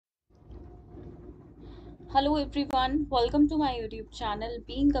Hello everyone, welcome to my YouTube channel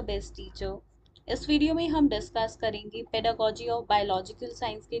being a best teacher. इस video में हम discuss करेंगे pedagogy of biological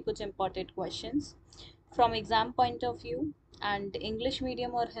science के कुछ important questions from exam point of view. And English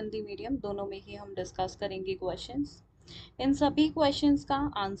medium और Hindi medium दोनों में ही हम डिस्कस करेंगे क्वेश्चंस। इन सभी क्वेश्चंस का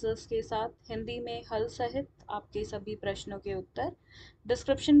आंसर्स के साथ हिंदी में हल सहित आपके सभी प्रश्नों के उत्तर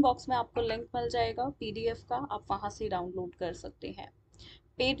डिस्क्रिप्शन बॉक्स में आपको लिंक मिल जाएगा पीडीएफ का, आप वहां से डाउनलोड कर सकते हैं।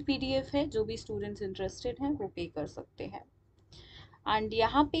 पेड पीडीएफ है, जो भी स्टूडेंट्स इंटरेस्टेड हैं वो पे कर सकते हैं। एंड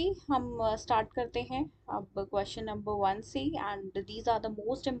यहाँ पे हम स्टार्ट करते हैं अब क्वेश्चन नंबर 1 से। And these are the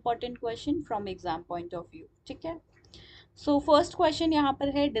most important question from exam point of view. ठीक है, सो फर्स्ट क्वेश्चन यहाँ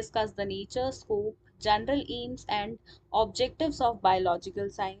पर है, discuss the nature, scope, general AIIMS and objectives of biological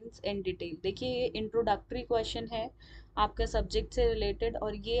science in detail. देखिए ये इंट्रोडक्टरी क्वेश्चन है आपके सब्जेक्ट से रिलेटेड,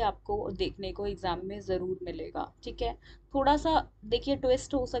 और ये आपको देखने को एग्जाम में ज़रूर मिलेगा। ठीक है, थोड़ा सा देखिए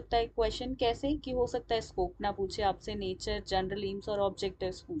ट्विस्ट हो सकता है क्वेश्चन, कैसे कि हो सकता है स्कोप ना पूछे आपसे, नेचर, जनरल एम्स और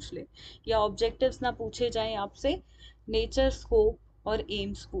ऑब्जेक्टिव्स पूछ ले, या ऑब्जेक्टिव्स ना पूछे जाएं आपसे, नेचर, स्कोप और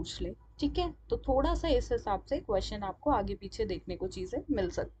एम्स पूछ ले। ठीक है, तो थोड़ा सा इस हिसाब से क्वेश्चन आपको आगे पीछे देखने को चीजें मिल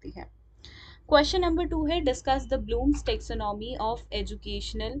सकती हैं। क्वेश्चन नंबर 2 है, discuss the blooms taxonomy of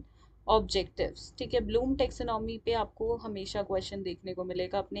educational objectives. ठीक है, ब्लूम टेक्सोनॉमी पे आपको हमेशा क्वेश्चन देखने को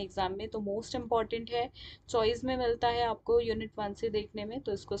मिलेगा अपने एग्जाम में, तो मोस्ट इंपॉर्टेंट है, चॉइस में मिलता है आपको यूनिट 1 से देखने में,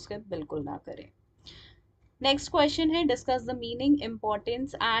 तो इसको स्किप बिल्कुल ना करें। नेक्स्ट क्वेश्चन है, discuss the meaning,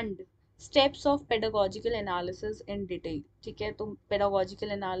 importance and steps of pedagogical analysis in detail. ठीक है, तो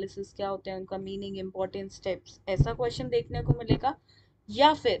पेडागोजिकल एनालिसिस क्या होते हैं, उनका मीनिंग, इम्पोर्टेंस, स्टेप्स, ऐसा क्वेश्चन देखने को मिलेगा।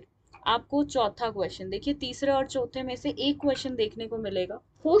 या फिर आपको चौथा क्वेश्चन, देखिए तीसरे और चौथे में से एक क्वेश्चन देखने को मिलेगा,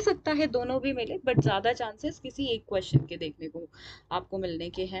 हो सकता है दोनों भी मिले, बट ज्यादा चांसेस किसी एक क्वेश्चन के देखने को आपको मिलने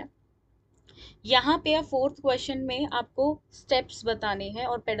के हैं। यहाँ पे फोर्थ क्वेश्चन में आपको स्टेप्स बताने हैं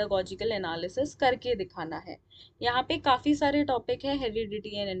और पेडागोजिकल एनालिसिस करके दिखाना है। यहाँ पे काफी सारे टॉपिक है, heredity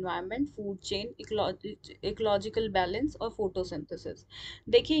and environment, food chain, ecological balance और फोटोसिंथेसिस।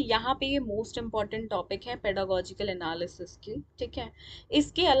 देखिए यहाँ पे ये मोस्ट इंपॉर्टेंट टॉपिक है पेडागोजिकल एनालिसिस की। ठीक है,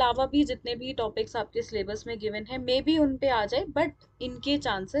 इसके अलावा भी जितने भी टॉपिक्स आपके सिलेबस में गिवन है, मे बी उन पे आ जाए, बट इनके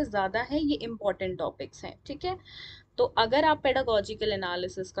चांसेस ज्यादा है, ये इंपॉर्टेंट टॉपिक्स हैं। ठीक है, तो अगर आप पेडागोजिकल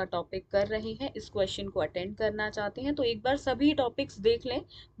एनालिसिस का टॉपिक कर रहे हैं, इस क्वेश्चन को अटेंड करना चाहते हैं, तो एक बार सभी टॉपिक्स देख लें,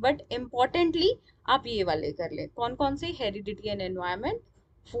 बट इम्पॉर्टेंटली आप ये वाले कर लें। कौन कौन से, heredity and environment,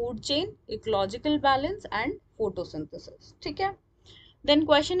 food chain, ecological balance and photosynthesis. ठीक है, देन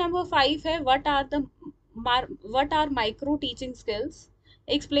क्वेश्चन नंबर 5 है, what are micro teaching skills,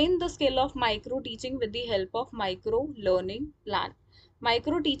 explain the skill of micro teaching with the help of micro learning plan.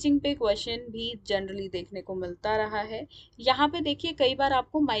 Micro teaching पे question भी generally देखने को मिलता रहा है। यहाँ पे देखिए कई बार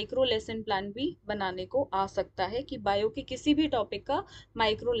आपको माइक्रो लेसन प्लान भी बनाने को आ सकता है, कि बायो के किसी भी टॉपिक का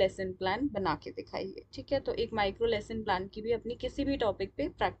माइक्रो लेसन प्लान बना के दिखाइए। ठीक है, तो एक माइक्रो लेसन प्लान की भी अपनी किसी भी टॉपिक पे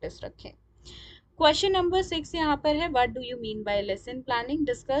प्रैक्टिस रखें। क्वेश्चन नंबर 6 यहाँ पर है, what do you mean by lesson planning,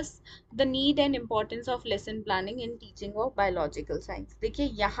 discuss the need and importance of lesson planning in teaching of biological science. देखिए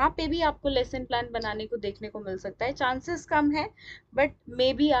यहाँ पे भी आपको लेसन प्लान बनाने को देखने को मिल सकता है, चांसेस कम है बट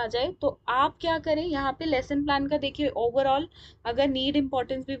मे भी आ जाए। तो आप क्या करें, यहाँ पे लेसन प्लान का देखिए ओवरऑल, अगर नीड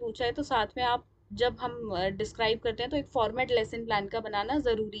इम्पोर्टेंस भी पूछा है तो साथ में आप, जब हम डिस्क्राइब करते हैं तो एक फॉर्मेट लेसन प्लान का बनाना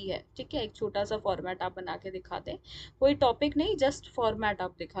ज़रूरी है। ठीक है, एक छोटा सा फॉर्मेट आप बना के दिखा दें, कोई टॉपिक नहीं, जस्ट फॉर्मेट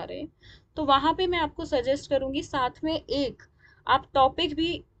आप दिखा रहे हैं, तो वहां पे मैं आपको सजेस्ट करूंगी साथ में एक आप टॉपिक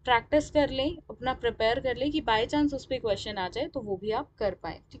भी प्रैक्टिस कर लें, अपना प्रिपेयर कर लें, कि बाय चांस उस पर क्वेश्चन आ जाए तो वो भी आप कर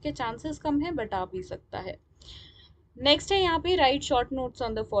पाए। ठीक है, चांसेस कम है बट आ भी सकता है। नेक्स्ट है यहाँ पे, right short notes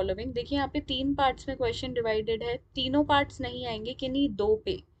on the following. देखिए यहाँ पे 3 पार्ट्स में क्वेश्चन डिवाइडेड है, तीनों पार्ट्स नहीं आएंगे, किन्हीं 2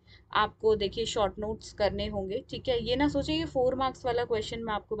 पे आपको देखिए शॉर्ट नोट्स करने होंगे। ठीक है, ये ना सोचिए ये 4 मार्क्स वाला क्वेश्चन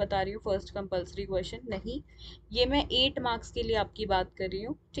मैं आपको बता रही हूँ, फर्स्ट कंपल्सरी क्वेश्चन नहीं, ये मैं 8 मार्क्स के लिए आपकी बात कर रही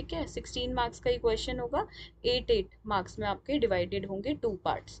हूँ। ठीक है, 16 मार्क्स का ही क्वेश्चन होगा, 8 मार्क्स में आपके डिवाइडेड होंगे 2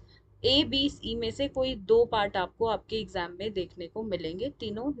 पार्ट्स। ए बी सी में से कोई 2 पार्ट आपको आपके एग्जाम में देखने को मिलेंगे,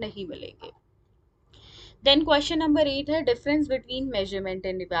 तीनों नहीं मिलेंगे। Then question number 8 है, difference between measurement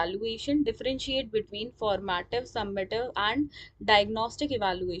and evaluation, differentiate between formative, summative and diagnostic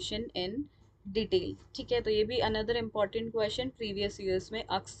evaluation in detail. ठीक है, तो ये भी another important question previous years में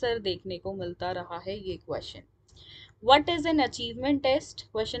अक्सर देखने को मिलता रहा है ये question. What is an achievement test,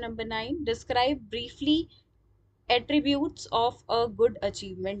 question number 9, describe briefly attributes of a good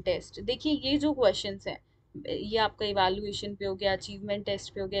achievement test. देखिए ये जो क्वेश्चंस हैं, ये आपका इवैल्यूएशन पे हो गया, अचीवमेंट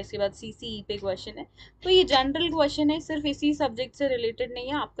टेस्ट पे हो गया, इसके बाद सीसीई पे क्वेश्चन है, तो ये जनरल क्वेश्चन है, सिर्फ इसी सब्जेक्ट से रिलेटेड नहीं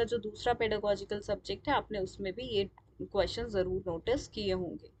है, आपका जो दूसरा पेडागोजिकल सब्जेक्ट है आपने उसमें भी ये क्वेश्चन जरूर नोटिस किए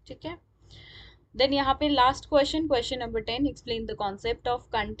होंगे। ठीक है, देन यहाँ पे last question, question number 10, explain the concept of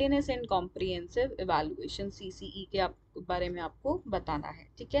continuous and comprehensive evaluation, CCE के बारे में आपको बताना है।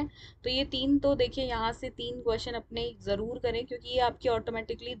 ठीक है, तो ये तीन तो देखिए यहाँ से तीन क्वेश्चन अपने जरूर करें, क्योंकि ये आपकी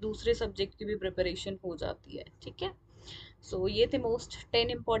ऑटोमेटिकली दूसरे सब्जेक्ट की भी प्रिपरेशन हो जाती है। ठीक है, सो ये थे most 10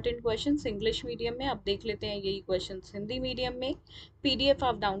 important questions English medium में। अब देख लेते हैं यही क्वेश्चंस हिंदी मीडियम में। पीडीएफ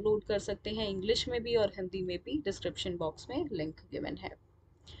आप डाउनलोड कर सकते हैं इंग्लिश में भी और हिंदी में भी, डिस्क्रिप्शन बॉक्स में लिंक गिवन है।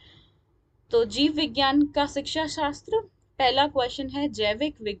 तो जीव विज्ञान का शिक्षा शास्त्र, पहला क्वेश्चन है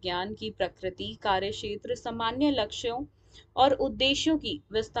जैविक विज्ञान की प्रकृति, कार्यक्षेत्र, सामान्य लक्ष्यों और उद्देश्यों की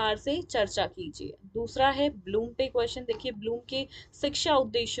विस्तार से चर्चा कीजिए। दूसरा है ब्लूम पे क्वेश्चन, देखिए ब्लूम के शिक्षा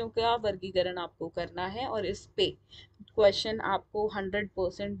उद्देश्यों का वर्गीकरण आपको करना है और इस पे क्वेश्चन आपको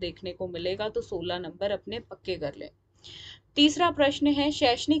 100% देखने को मिलेगा, तो 16 नंबर अपने पक्के कर लें। तीसरा प्रश्न है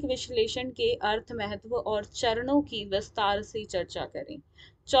शैक्षणिक विश्लेषण के अर्थ, महत्व और चरणों की विस्तार से चर्चा करें।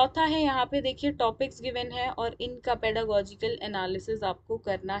 चौथा है यहाँ पे देखिए टॉपिक्स गिवन है और इनका पेडागोजिकल एनालिसिस आपको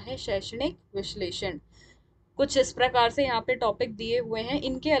करना है। शैक्षणिक विश्लेषण कुछ इस प्रकार से यहाँ पे टॉपिक दिए हुए हैं,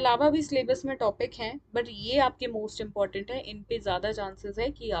 इनके अलावा भी सिलेबस में टॉपिक हैं, बट ये आपके मोस्ट इंपॉर्टेंट है, इन पे ज्यादा चांसेस है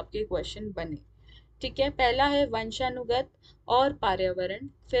कि आपके क्वेश्चन बने। ठीक है, पहला है वंशानुगत और पर्यावरण,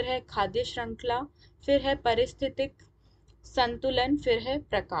 फिर है खाद्य श्रृंखला, फिर है परिस्थितिक संतुलन, फिर है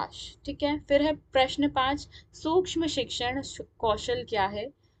प्रकाश। ठीक है, फिर है प्रश्न 5, सूक्ष्म शिक्षण कौशल क्या है।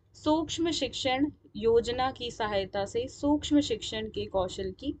 सूक्ष्म शिक्षण योजना की सहायता से सूक्ष्म शिक्षण के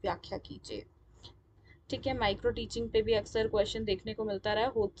कौशल की व्याख्या कीजिए। ठीक है, माइक्रो टीचिंग पे भी अक्सर क्वेश्चन देखने को मिलता रहा,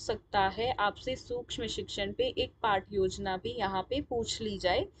 हो सकता है आपसे सूक्ष्म शिक्षण पे एक पाठ योजना भी यहाँ पे पूछ ली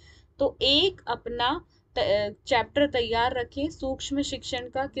जाए, तो एक अपना चैप्टर तैयार रखें सूक्ष्म शिक्षण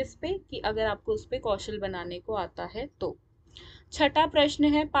का, किस पे, कि अगर आपको उस पे कौशल बनाने को आता है तो। छठा प्रश्न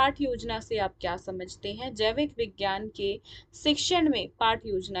है पाठ योजना से आप क्या समझते हैं। जैविक विज्ञान के शिक्षण में पाठ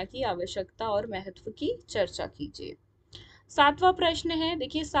योजना की आवश्यकता और महत्व की चर्चा कीजिए। सातवां प्रश्न है,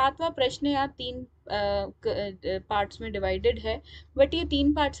 देखिए सातवां प्रश्न यहाँ तीन पार्ट्स में डिवाइडेड है, बट ये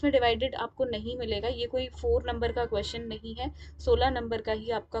तीन पार्ट्स में डिवाइडेड आपको नहीं मिलेगा, ये कोई 4 नंबर का क्वेश्चन नहीं है, 16 नंबर का ही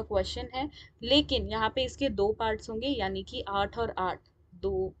आपका क्वेश्चन है, लेकिन यहाँ पे इसके दो पार्ट्स होंगे, यानी कि 8 और 8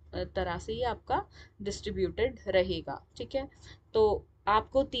 दो तरह से ये आपका डिस्ट्रीब्यूटेड रहेगा। ठीक है, तो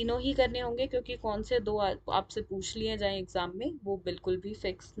आपको तीनों ही करने होंगे, क्योंकि कौन से दो आपसे पूछ लिए जाए एग्जाम में वो बिल्कुल भी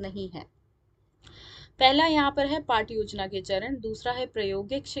फिक्स नहीं है। पहला यहाँ पर है पाठ योजना के चरण, दूसरा है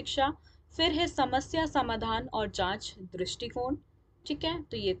प्रायोगिक शिक्षा, फिर है समस्या समाधान और जांच दृष्टिकोण। ठीक है,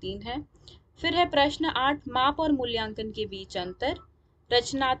 तो ये तीन है। फिर है प्रश्न 8, माप और मूल्यांकन के बीच अंतर,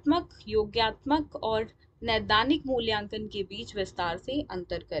 रचनात्मक, योग्यात्मक और नैदानिक मूल्यांकन के बीच विस्तार से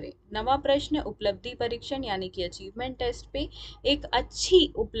अंतर करें। नवा प्रश्न उपलब्धि परीक्षण यानी कि अचीवमेंट टेस्ट पे एक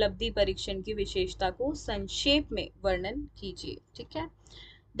अच्छी उपलब्धि परीक्षण की विशेषता को संक्षेप में वर्णन कीजिए। ठीक है,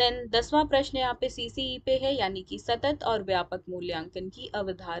 देन 10वां प्रश्न यहाँ पे सीसीई पे है, यानी कि सतत और व्यापक मूल्यांकन की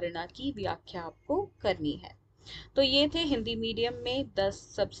अवधारणा की व्याख्या आपको करनी है। तो ये थे हिंदी मीडियम में 10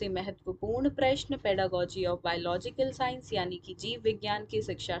 सबसे महत्वपूर्ण प्रश्न पेडागोजी ऑफ बायोलॉजिकल साइंस यानी कि जीव विज्ञान के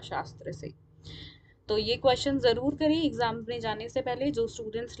शिक्षा शास्त्र से। तो ये क्वेश्चन जरूर करें एग्जाम में जाने से पहले। जो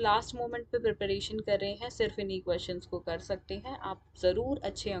स्टूडेंट्स लास्ट मोमेंट पे प्रिपरेशन कर रहे हैं सिर्फ इन्हीं क्वेश्चंस को कर सकते हैं। आप जरूर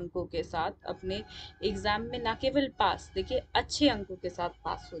अच्छे अंकों के साथ अपने एग्जाम में ना केवल पास, देखिए अच्छे अंकों के साथ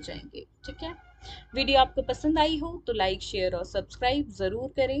पास हो जाएंगे। ठीक है, वीडियो आपको पसंद आई हो तो लाइक शेयर और सब्सक्राइब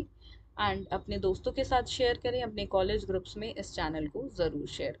जरूर करें एंड अपने दोस्तों के साथ शेयर करें, अपने कॉलेज ग्रुप्स में इस चैनल को जरूर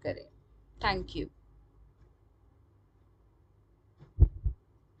शेयर करें। Thank you.